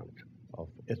torrent of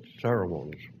its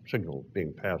pheromones, signals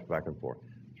being passed back and forth,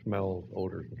 smells,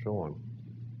 odors, and so on.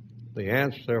 The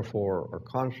ants, therefore, are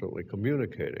constantly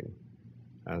communicating,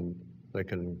 and they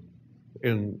can,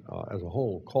 as a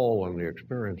whole, call on the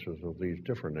experiences of these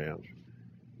different ants,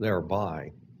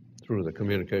 thereby, through the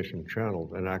communication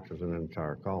channels, and act as an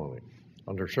entire colony.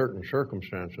 Under certain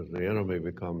circumstances, the enemy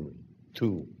becomes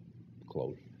too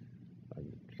close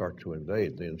and start to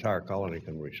invade. The entire colony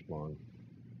can respond.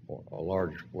 A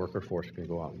large worker force can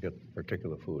go out and get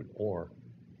particular food, or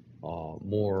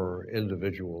more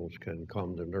individuals can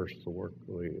come to nurse the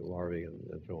larvae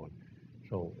and so on.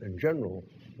 So in general,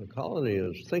 the colony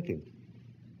is thinking.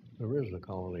 There is a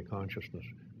colony consciousness,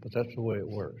 but that's the way it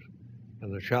works.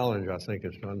 And the challenge, I think,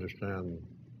 is to understand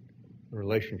the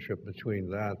relationship between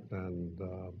that and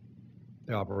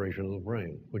the operation of the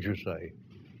brain. Would you say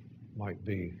might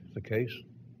be the case?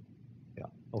 Yeah,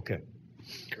 okay.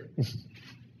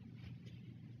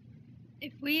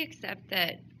 If we accept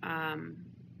that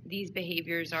these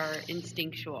behaviors are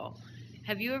instinctual,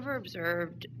 have you ever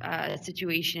observed a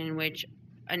situation in which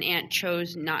an ant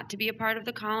chose not to be a part of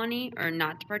the colony or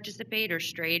not to participate or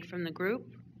strayed from the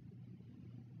group?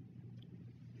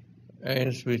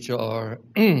 Ants which are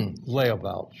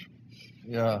Layabouts.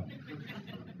 yeah.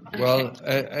 Well,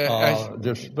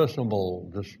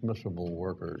 dismissible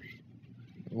workers.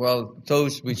 well,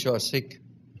 those which are sick,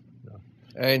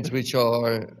 ants which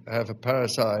have a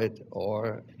parasite,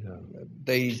 or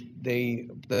they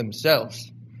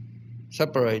themselves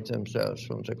separate themselves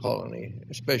from the colony,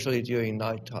 especially during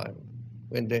nighttime.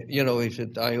 When they, if a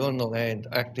diurnal ant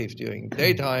active during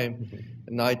daytime,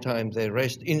 at nighttime they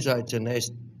rest inside the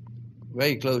nest,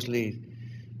 very closely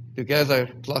together,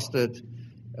 clustered.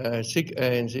 Sick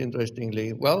ants,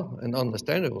 interestingly, well and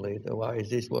understandably, the why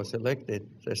this was selected,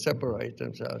 they separate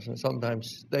themselves and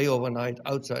sometimes stay overnight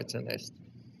outside the nest.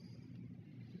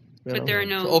 But there are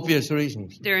no for obvious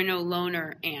reasons. There are no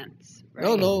loner ants.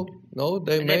 Right? No.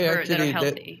 They may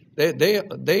actually.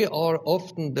 They are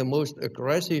often the most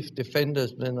aggressive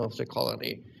defenders then of the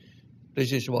colony.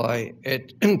 This is why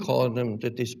Ed called them the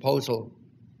disposal.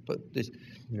 But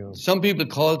some people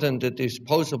call them the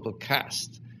disposable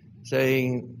caste,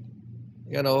 saying,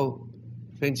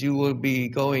 since you will be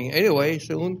going anyway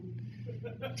soon,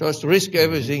 just risk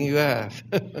everything you have.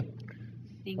 Thank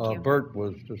you. Bert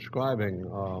was describing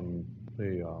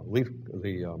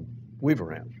the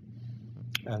weaver ants,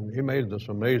 and he made this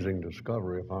amazing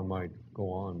discovery, if I might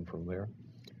go on from there,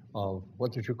 of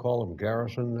what did you call them,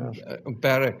 garrison nests?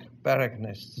 Barrack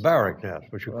nests. Barrack nests,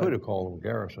 but you could have called them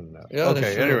garrison nests. Yeah,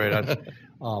 okay, anyway, that's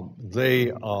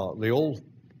the old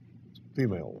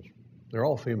females. They're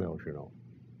all females,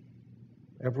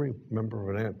 Every member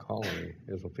of an ant colony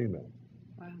is a female.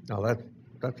 Wow. Now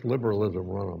that's liberalism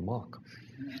run amok.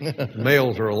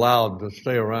 Males are allowed to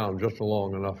stay around just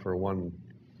long enough for one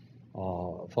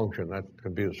function. That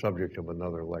could be the subject of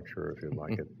another lecture if you'd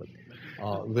like it. But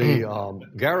the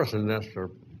garrison nests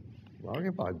are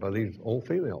occupied by these old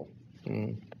females.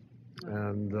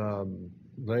 And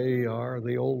they are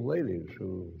the old ladies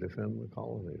who defend the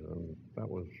colonies. And that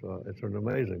was, it's an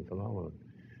amazing phenomenon.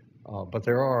 But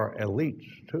there are elites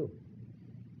too.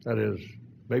 That is,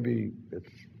 maybe it's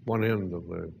one end of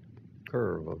the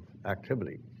curve of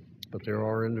activity, but there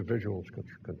are individuals who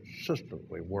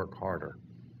consistently work harder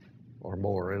or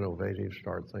more innovative,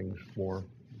 start things more,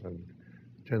 and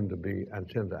tend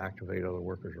to activate other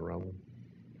workers around them.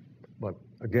 But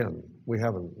again, we've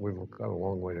got a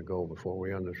long way to go before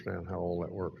we understand how all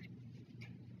that works.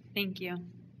 Thank you.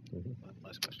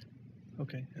 Last question.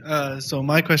 Okay. So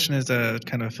my question is a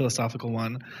kind of a philosophical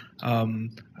one.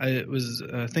 I was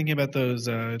thinking about those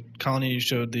colony you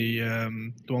showed, the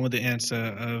one with the ants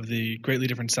of the greatly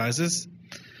different sizes.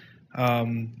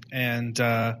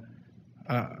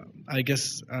 I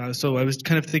guess, so I was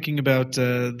kind of thinking about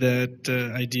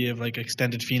that idea of like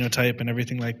extended phenotype and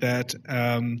everything like that.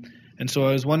 And so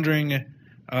I was wondering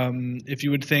if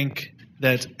you would think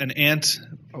that an ant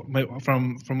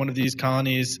from one of these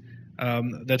colonies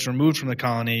that's removed from the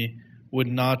colony would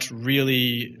not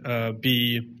really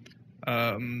be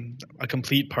a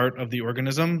complete part of the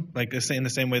organism, like in the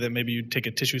same way that maybe you take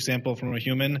a tissue sample from a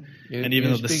human, and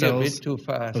even though the cells. A bit too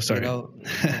fast. Oh, sorry.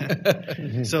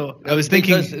 So I was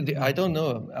thinking. I don't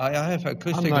know. I have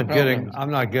acoustic. I'm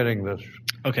not getting this.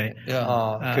 Okay.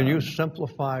 Yeah. Can you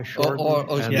simplify short?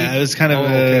 Yeah, it was kind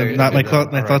of not my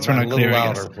thoughts were not clear.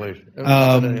 Louder, please.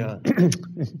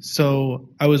 So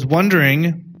I was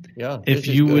wondering. If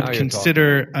you would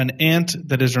consider an ant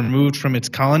that is removed from its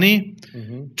colony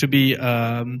to be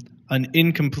an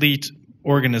incomplete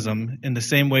organism, in the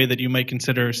same way that you might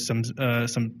consider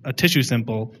a tissue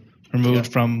sample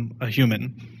removed from a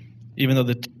human, even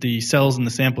though the cells in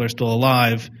the sample are still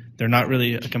alive, they're not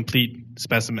really a complete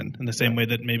specimen. In the same way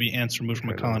that maybe ants removed from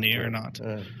a colony are not.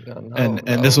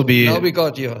 And this will be. Now we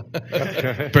got you.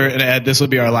 Bert and Ed, this will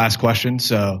be our last question.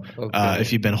 So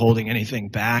if you've been holding anything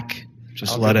back.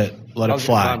 Just let it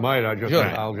fly.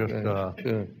 I'll just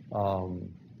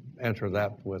answer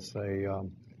that with a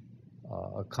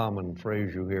common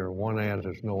phrase you hear: one ant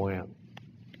is no ant.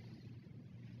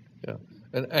 Yeah,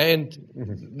 an ant,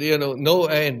 no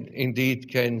ant indeed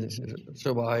can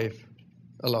survive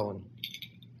alone.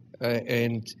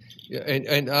 And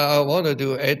I wanted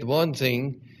to add one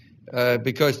thing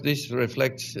because this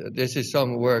is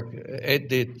some work Ed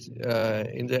did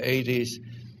in the 80s.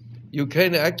 You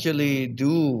can actually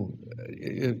do,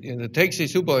 take the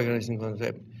superorganism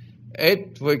concept.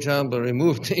 Ed, for example,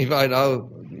 removed,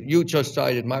 you just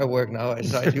cited my work now, I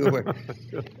cite your work.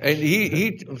 And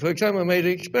he, for example, made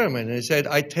an experiment and he said,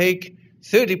 I take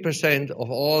 30% of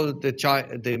all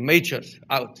the majors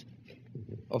out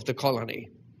of the colony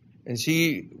and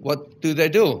see what do they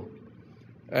do.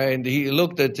 And he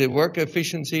looked at the work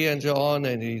efficiency and so on,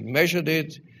 and he measured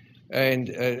it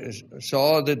and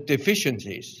saw the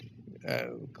deficiencies,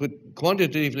 could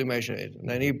quantitatively measure it. And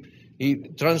then he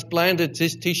transplanted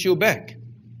this tissue back,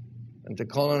 and the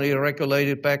colony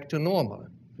regulated back to normal.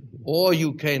 Or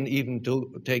you can even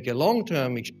take a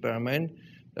long-term experiment.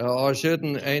 There are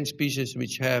certain ant species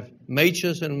which have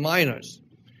majors and minors.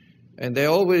 And they're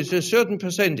always a certain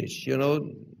percentage,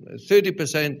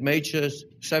 30% majors,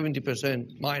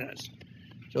 70% minors.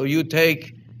 So you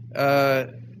take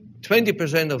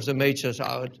 20% of the majors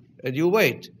out and you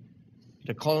wait.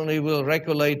 The colony will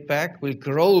regulate back, will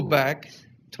grow back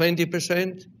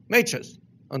 20% majors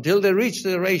until they reach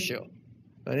the ratio.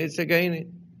 And it's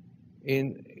again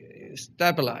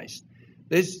stabilized.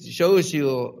 This shows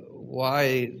you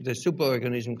why the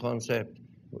superorganism concept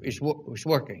is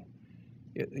working.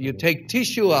 You take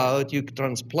tissue out, you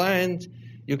transplant,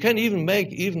 you can even make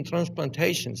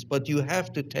transplantations, but you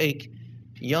have to take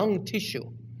young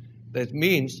tissue. That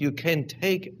means you can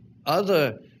take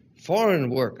other foreign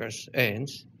workers,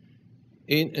 ants,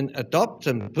 and adopt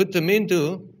them, put them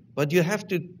into, but you have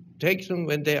to take them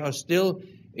when they are still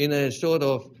in a sort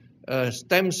of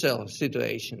stem cell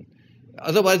situation.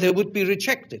 Otherwise, they would be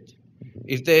rejected.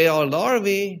 If they are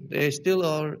larvae, they still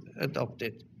are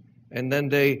adopted. And then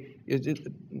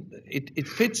it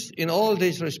fits, in all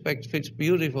these respects, fits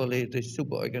beautifully the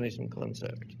superorganism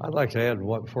concept. I'd like to add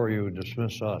one, before you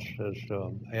dismiss us,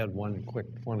 add one quick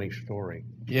funny story.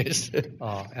 Yes. It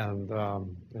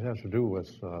has to do with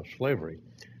slavery.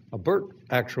 Bert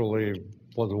actually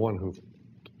was the one who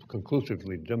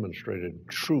conclusively demonstrated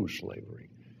true slavery.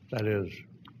 That is,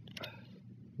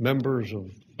 members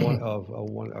of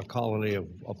a colony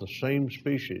of the same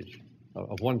species,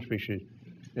 of one species,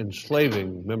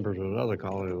 enslaving members of another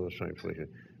colony of the same species.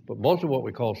 But most of what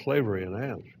we call slavery in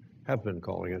ants, have been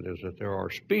calling it, is that there are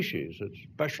species that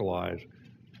specialize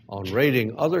on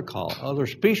raiding other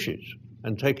species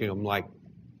and taking them like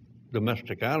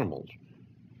domestic animals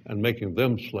and making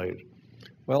them slaves.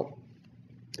 Well,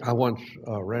 I once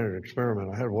ran an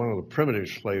experiment. I had one of the primitive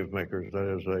slave makers, that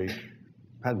is, they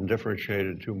hadn't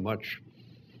differentiated too much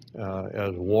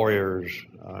as warriors,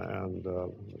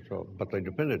 but they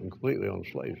depended completely on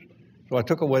slaves. So I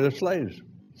took away the slaves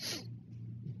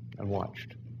and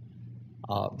watched.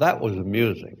 That was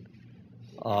amusing.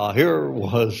 Here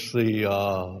was the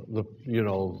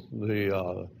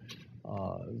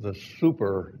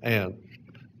super ant,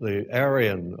 the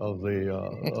Aryan of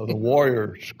the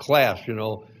warriors class.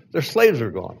 Their slaves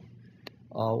are gone.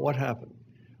 What happened?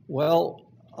 Well,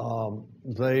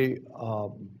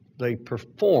 they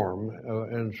perform,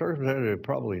 and circumstances they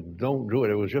probably don't do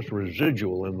it. It was just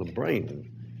residual in the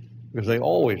brain, because they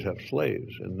always have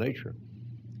slaves in nature.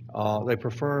 They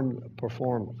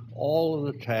perform all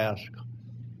of the tasks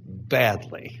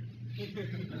badly.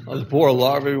 The poor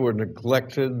larvae were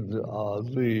neglected,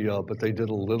 but they did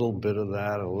a little bit of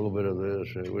that, a little bit of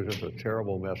this, and it was just a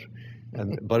terrible mess.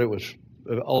 But it was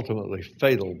ultimately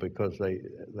fatal because they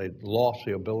lost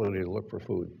the ability to look for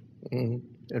food.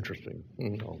 Mm-hmm. Interesting.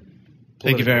 Mm-hmm. So,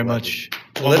 thank you very much.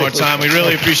 One more time. We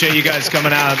really appreciate you guys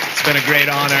coming out. It's been a great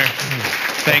honor.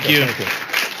 Thank you. Thank you.